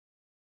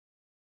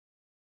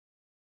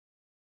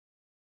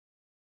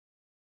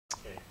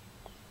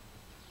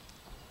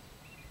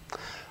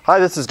Hi,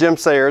 this is Jim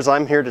Sayers.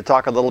 I'm here to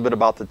talk a little bit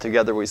about the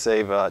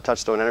TogetherWeSave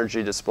touchstone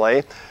energy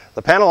display.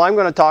 The panel I'm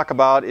going to talk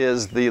about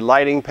is the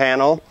lighting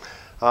panel.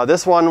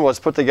 This one was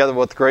put together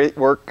with great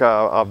work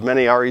of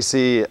many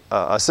REC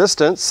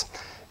assistants.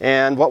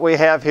 And what we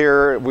have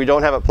here, we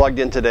don't have it plugged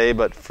in today,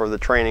 but for the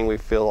training we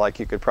feel like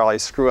you could probably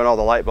screw in all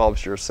the light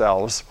bulbs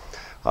yourselves.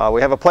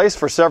 We have a place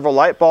for several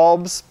light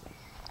bulbs.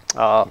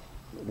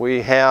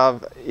 We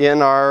have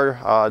in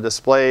our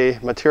display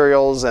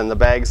materials and the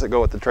bags that go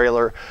with the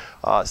trailer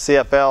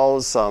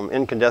CFLs, some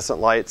incandescent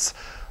lights,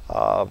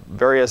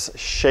 various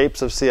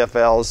shapes of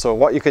CFLs. So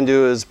what you can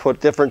do is put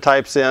different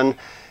types in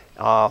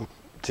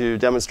to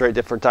demonstrate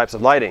different types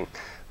of lighting.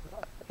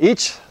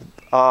 Each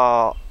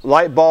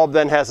light bulb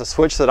then has a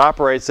switch that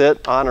operates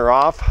it on or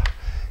off.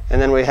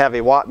 And then we have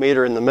a watt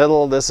meter in the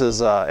middle. This is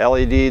a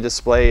LED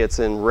display. It's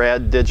in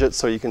red digits,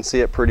 so you can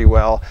see it pretty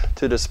well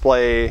to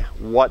display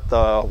what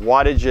the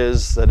wattage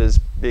is that is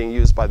being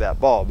used by that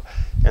bulb.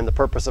 And the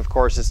purpose, of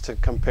course, is to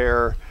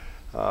compare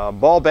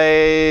bulb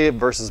A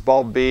versus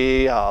bulb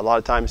B. A lot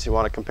of times you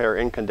want to compare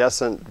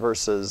incandescent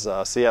versus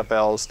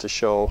CFLs to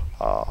show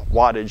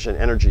wattage and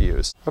energy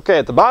use. Okay,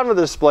 at the bottom of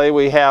the display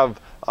we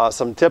have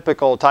some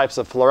typical types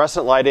of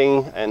fluorescent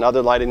lighting and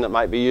other lighting that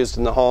might be used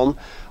in the home.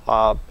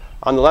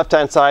 On the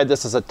left-hand side,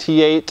 this is a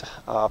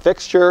T8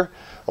 fixture.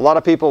 A lot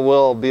of people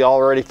will be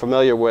already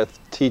familiar with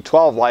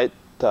T12 light,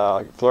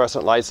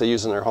 fluorescent lights they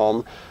use in their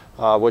home,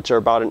 which are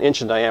about 1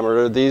 inch in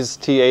diameter. These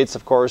T8s,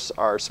 of course,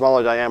 are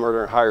smaller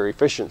diameter and higher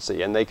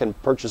efficiency, and they can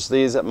purchase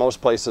these at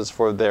most places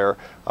for their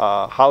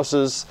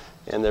houses,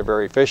 and they're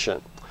very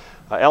efficient.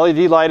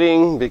 LED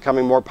lighting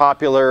becoming more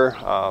popular.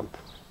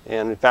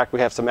 And in fact,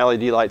 we have some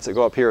LED lights that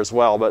go up here as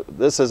well, but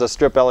this is a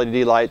strip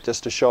LED light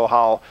just to show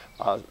how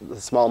the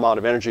small amount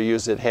of energy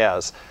used it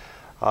has.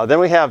 Then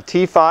we have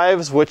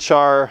T5s, which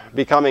are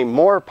becoming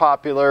more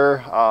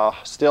popular,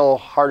 still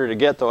harder to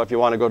get though if you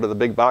want to go to the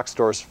big box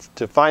stores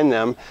to find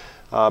them,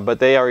 but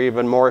they are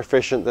even more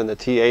efficient than the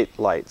T8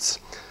 lights.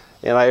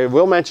 And I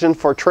will mention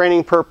for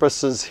training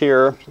purposes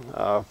here,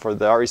 for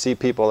the REC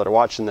people that are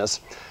watching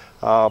this,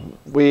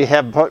 we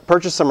have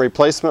purchased some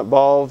replacement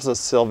bulbs, the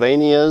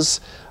Sylvanias.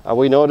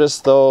 We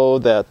noticed though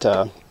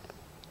that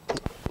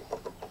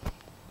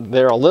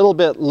they're a little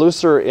bit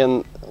looser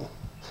in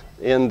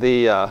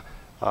the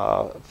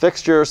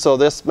fixture, so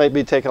this may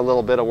take a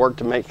little bit of work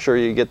to make sure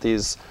you get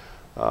these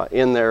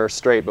in there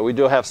straight. But we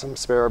do have some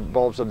spare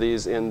bulbs of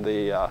these in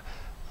the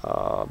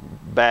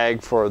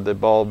bag for the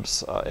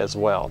bulbs as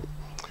well.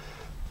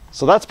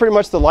 So that's pretty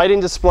much the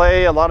lighting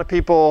display. A lot of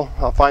people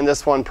find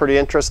this one pretty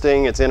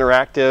interesting. It's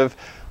interactive,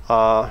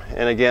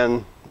 and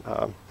again,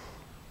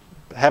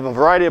 have a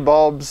variety of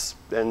bulbs,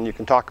 and you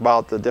can talk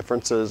about the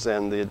differences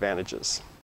and the advantages.